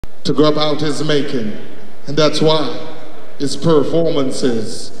to go about his making. And that's why his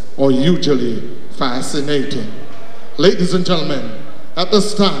performances are usually fascinating. Ladies and gentlemen, at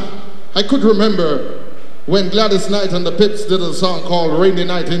this time, I could remember when Gladys Knight and the Pips did a song called Rainy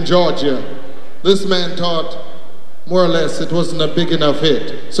Night in Georgia. This man thought, more or less, it wasn't a big enough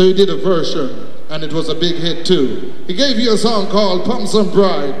hit. So he did a version, and it was a big hit too. He gave you a song called Pump Some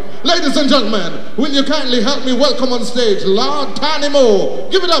Pride. Ladies and gentlemen, will you kindly help me welcome on stage Lord Tanamo?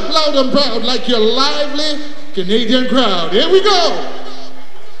 Give it up loud and proud like your lively Canadian crowd. Here we go!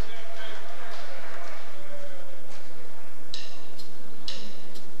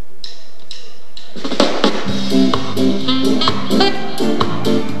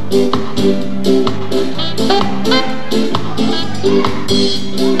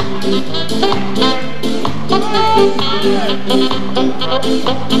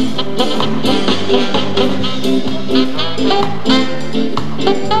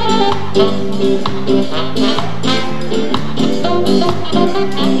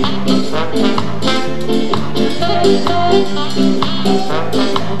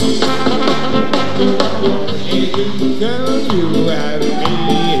 Girl, you have me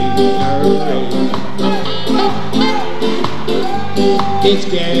it's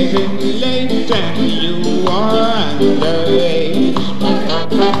getting late and you are underage.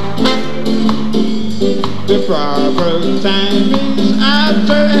 The proper time is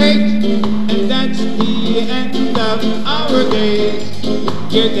after 8, and that's the end of our days.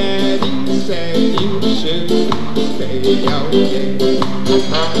 Your daddy said you should stay away.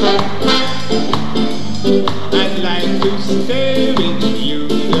 I'd like to stay with you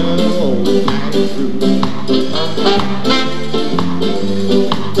the whole night through,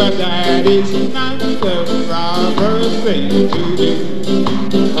 but that is not the proper thing to do.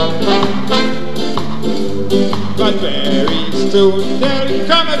 But very soon there'll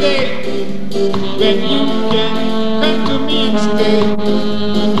come a day when you can come to me and stay.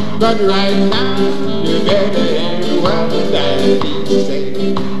 But right now you better hear what Daddy say.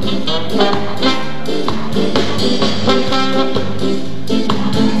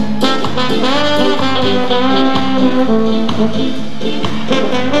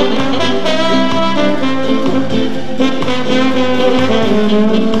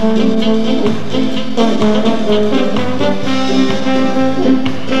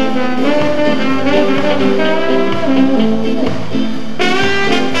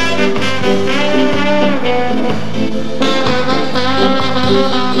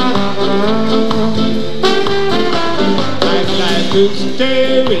 I'd like to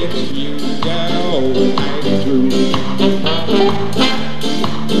stay with you the whole night through,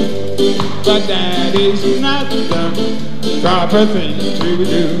 but that is not the proper thing to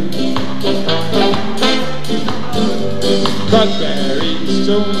do. But very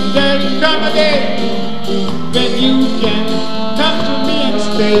soon there'll come a day when you can come to me and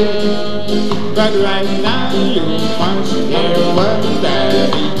stay. But right now you must hear what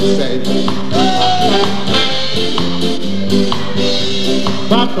Daddy said.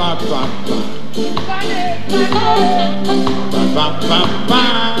 Ba ba ba ba. Ba ba ba ba.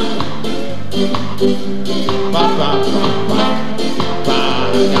 Ba ba ba ba. Ba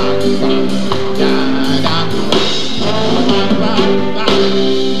da ba da da. Ba ba ba.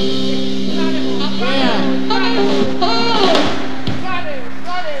 Yeah.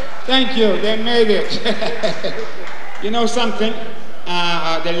 Thank you. They made it. You know something?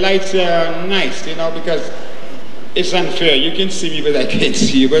 The lights are nice, you know, because it's unfair. You can see me, but I can't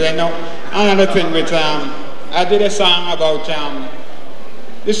see you. But I know another thing with I did a song about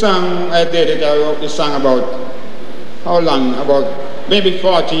this song I wrote this song about how long? About maybe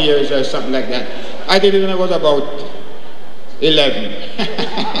 40 years or something like that. I did it when I was about 11.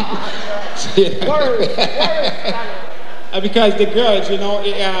 So, you know, because the girls, you know,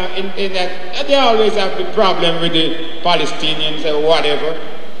 in that they always have the problem with the Palestinians or whatever.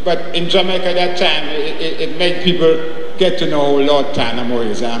 But in Jamaica at that time, it made people get to know who Lord Tanamo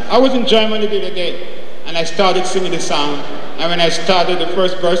is. I was in Germany the other day, and I started singing the song. And when I started the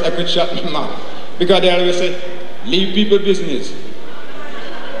first verse, I could shut my mouth. Because they always say, leave people business.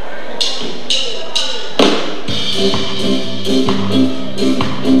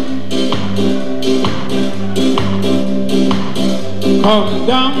 Come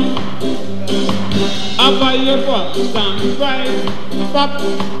down, up by your bum, stand right, pop,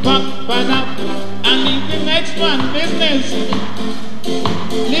 pop, and up, and leave the next one business.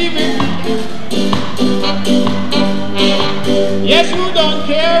 Leave it. Yes, you don't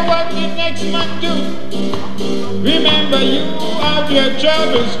care what the next man do. Remember, you have your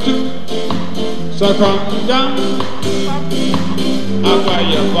troubles too. So come down, up why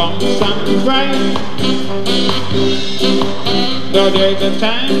you want some pride. So there's a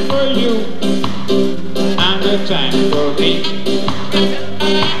time for you and a time for me.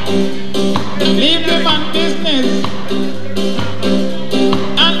 Leave them on business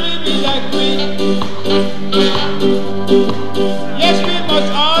and live it like we. Yes, we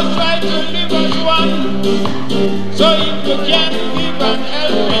must all try to live as one. So if you can't give an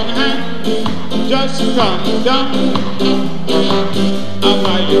helping hand, just come down and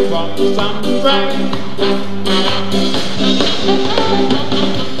buy you want some pride.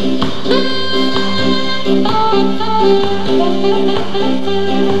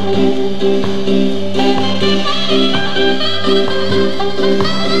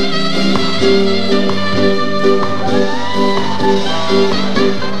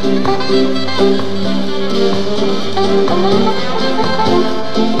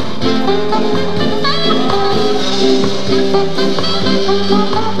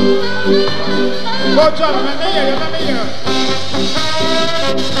 Go John, let me hear you, let me hear you.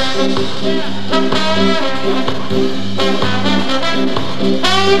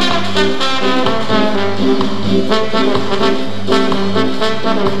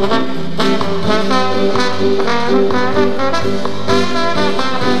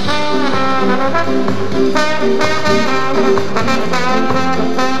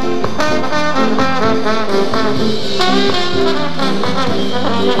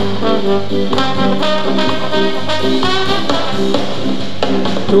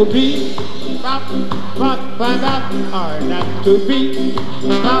 To be bop, bop, ba-dum, or not to be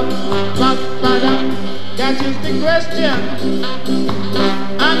bop, bop, ba-dum, that is the question,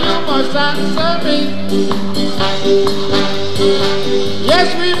 and you must answer me. Yes,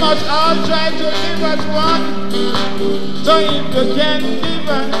 we must all try to live as one, so if you can't give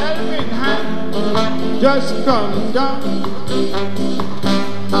an helping hand, just come down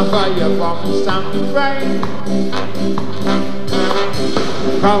and fire from some pride.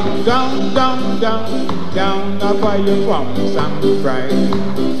 Come down, down, down, down, up where you from, some pride.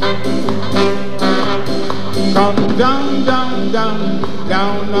 Come down, down, down,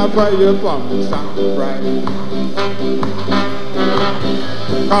 down, up where you from, some pride.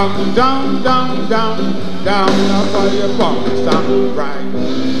 Come down, down, down, down, up where you from, some pride.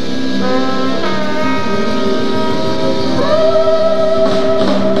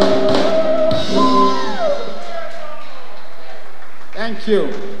 Thank you.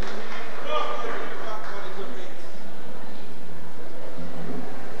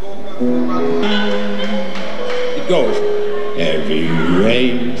 It goes. Heavy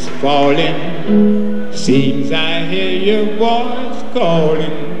rain's falling. Seems I hear your voice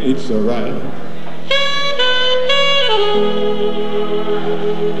calling. It's alright.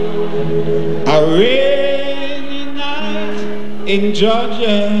 A rainy night in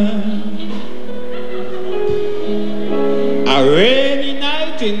Georgia. A rainy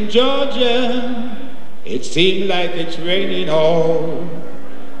night in Georgia, it seems like it's raining all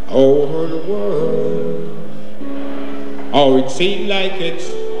over the world. Oh, it seems like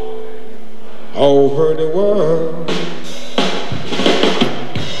it's over the world.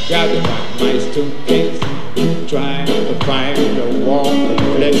 Gather up my suitcase, trying to find a warm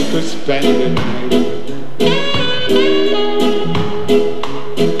place to spend the night.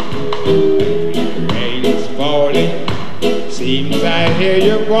 Rain's falling. Seems I hear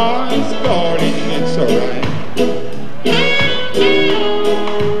your voice calling, it's alright.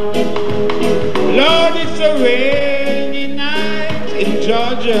 Lord, it's a rainy night in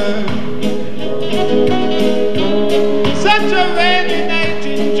Georgia. Such a rainy night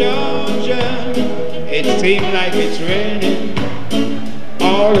in Georgia. It seems like it's raining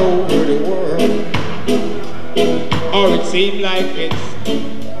all over the world. Or it seems like it's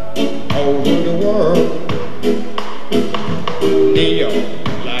over the world. Neon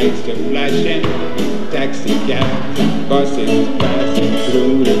lights are flashing, taxi cabs, buses passing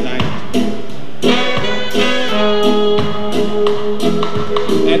through the night.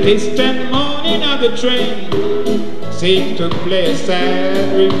 The distant moaning of the train seemed to play a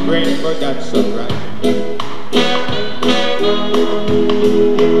sad refrain, but that's alright.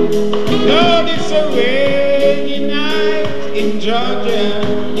 Lord, it's a rainy night in Georgia.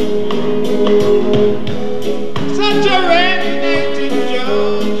 Such a rainy night in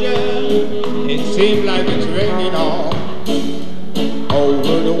Georgia. It seems like it's raining all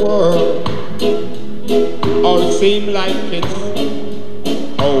over the world. Or it seems like it's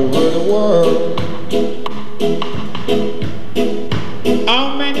over the world.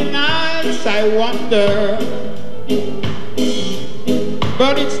 How many nights I wonder,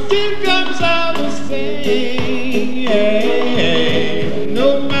 but it still comes out the same.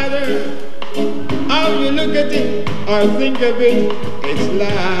 matter how you look at it or think of it, it's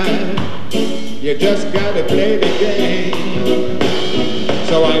life. You just gotta play the game.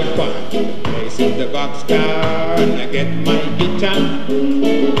 So I find a place in the boxcar and I get my guitar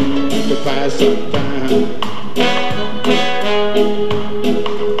to pass some time.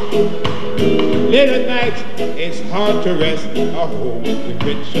 Late at night, it's hard to rest. I hold the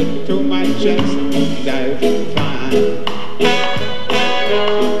picture to my chest and I feel fine.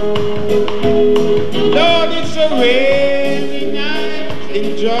 Lord, it's a rainy night in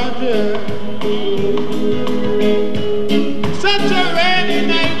Georgia. Such a rainy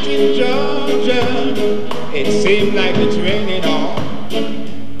night in Georgia. It seems like it's raining all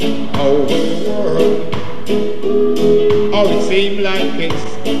over the world. Oh, it seems like it's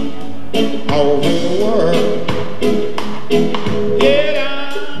over the world.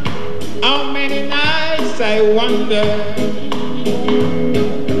 Yeah, how many nights I wonder,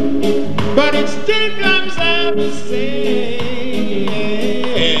 but it still comes out the same.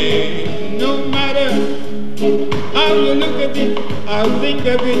 No matter how you look at it, how think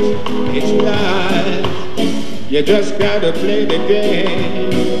of it, it's life. You just gotta play the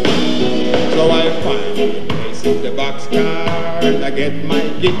game. So I find a place in the boxcar and I get my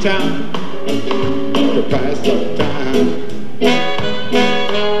guitar to pass some time.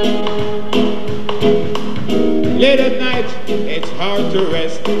 Late at night, it's hard to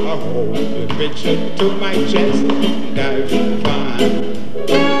rest. I hold the picture to my chest and I feel fine.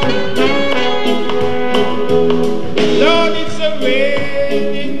 Lord, it's a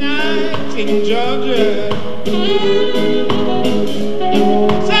rainy night in Georgia.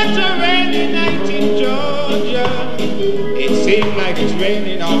 Such a rainy night in Georgia. It seems like it's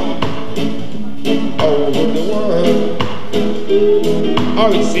raining all over the world.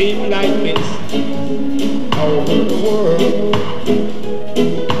 Oh, it seems like it's over the world.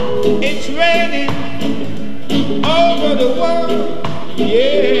 It's raining over the world.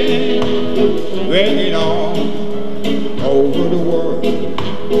 Yeah, raining all over the world.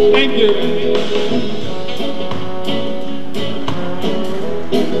 Thank you.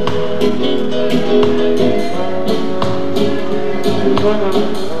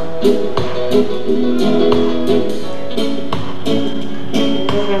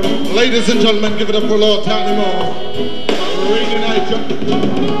 Ladies and gentlemen, give it up for Lord Tanamo. Rainy night.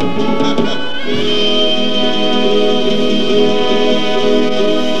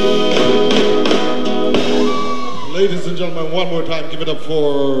 Ladies and gentlemen, one more time, give it up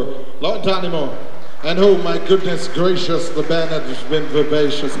for Lord Tanamo. And oh my goodness gracious, the band has been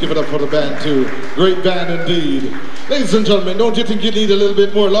vivacious. Give it up for the band too. Great band indeed. Ladies and gentlemen, don't you think you need a little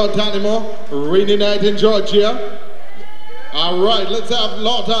bit more Lord Tanamo? Rainy night in Georgia. All right, let's have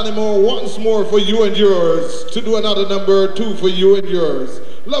Lord Tanamo once more for you and yours to do another number 2 for you and yours.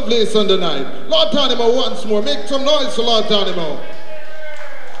 Lovely Sunday night. Lord Tanamo once more. Make some noise for Lord Tanamo.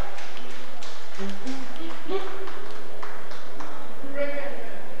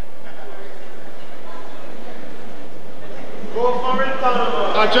 Go for it,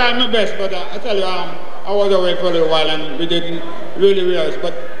 Tanamo. I tried my best, but I tell you, I was away for a little while and we didn't really realize.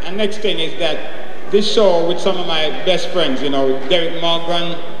 But the next thing is that this show with some of my best friends, you know, Derek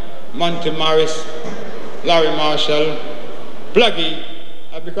Morgan, Monty Morris, Larry Marshall, Pluggy,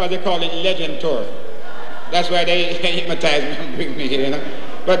 because they call it Legend Tour. That's why they hypnotize me and bring me here, you know.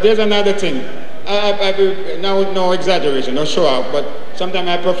 But there's another thing. No exaggeration, no show out, but sometimes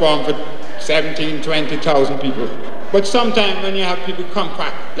I perform for 17, 20,000 people. But sometimes when you have people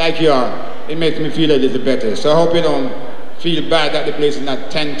compact like you are, it makes me feel a little better. So I hope you don't feel bad that the place is not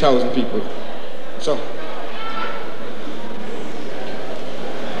 10,000 people. So,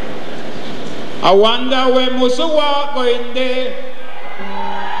 I wonder where most of walk going there.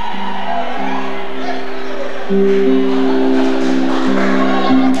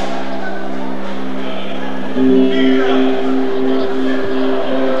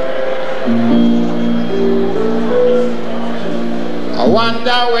 I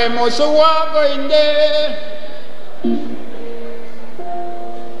wonder where most of walk going there.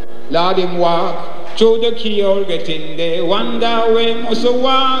 Lord, him walk through the keyhole, get in there. Wonder where must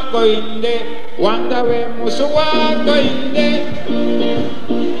walk go in there. Wonder where must walk go in there.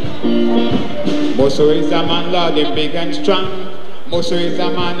 Moso is a man, Lord, him big and strong. Moso is a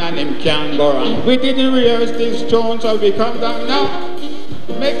man and him can't go wrong. We didn't rehearse this tune, so we come down now.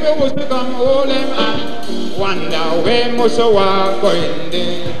 Make me wish to come hold him and wonder where must walk go in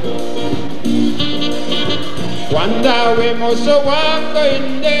there. Wonder we must walk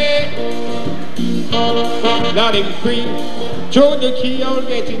in there. Let him creep through the keyhole,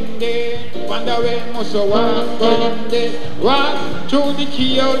 get in there. wonder where must I walk, go in there. Walk through the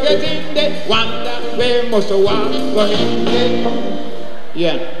keyhole, get in there. Wonder where must I walk, go in there.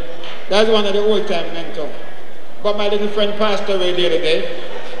 Yeah, that's one of the old-time mentor. But my little friend passed away the other day,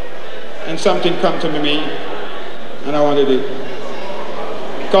 and something come to me, and I wanted it.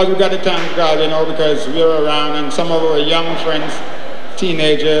 Because we got to thank God, you know, because we're around, and some of our young friends,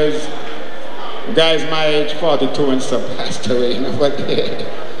 teenagers, guys my age, 42 and stuff, passed away, you know, but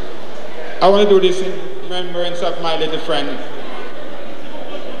I want to do this in remembrance of my little friend.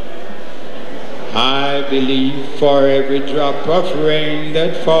 I believe for every drop of rain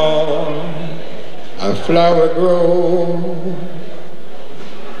that falls, a flower grows.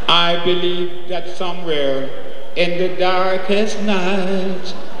 I believe that somewhere in the darkest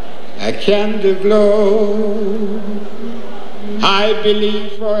night, a candle glows. I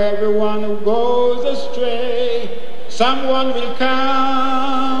believe for everyone who goes astray, someone will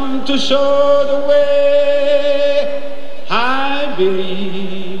come to show the way. I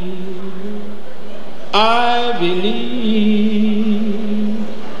believe, I believe,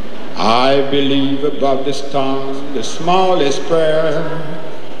 I believe above the storms, the smallest prayer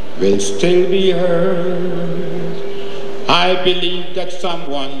will still be heard. I believe that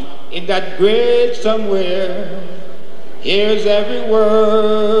someone in that great somewhere hears every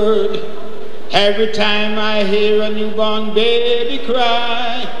word. Every time I hear a newborn baby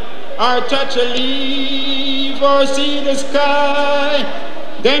cry, or touch a leaf, or see the sky,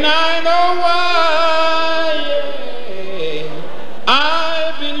 then I know why. Yeah.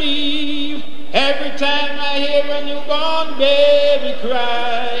 I believe every time I hear a newborn baby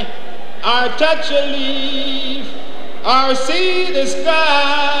cry, or touch a leaf, or see the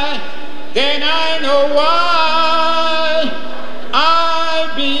sky, then I know why.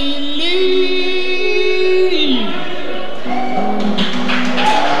 I believe.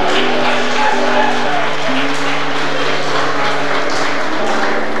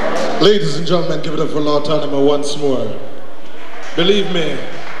 Ladies and gentlemen, give it up for Lord Tanamo once more. Believe me,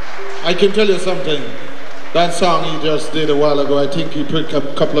 I can tell you something. That song he just did a while ago, I think he took a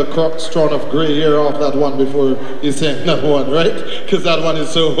couple of strand of gray hair off that one before he sang that one, right? Because that one is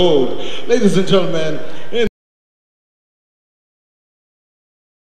so old. Ladies and gentlemen,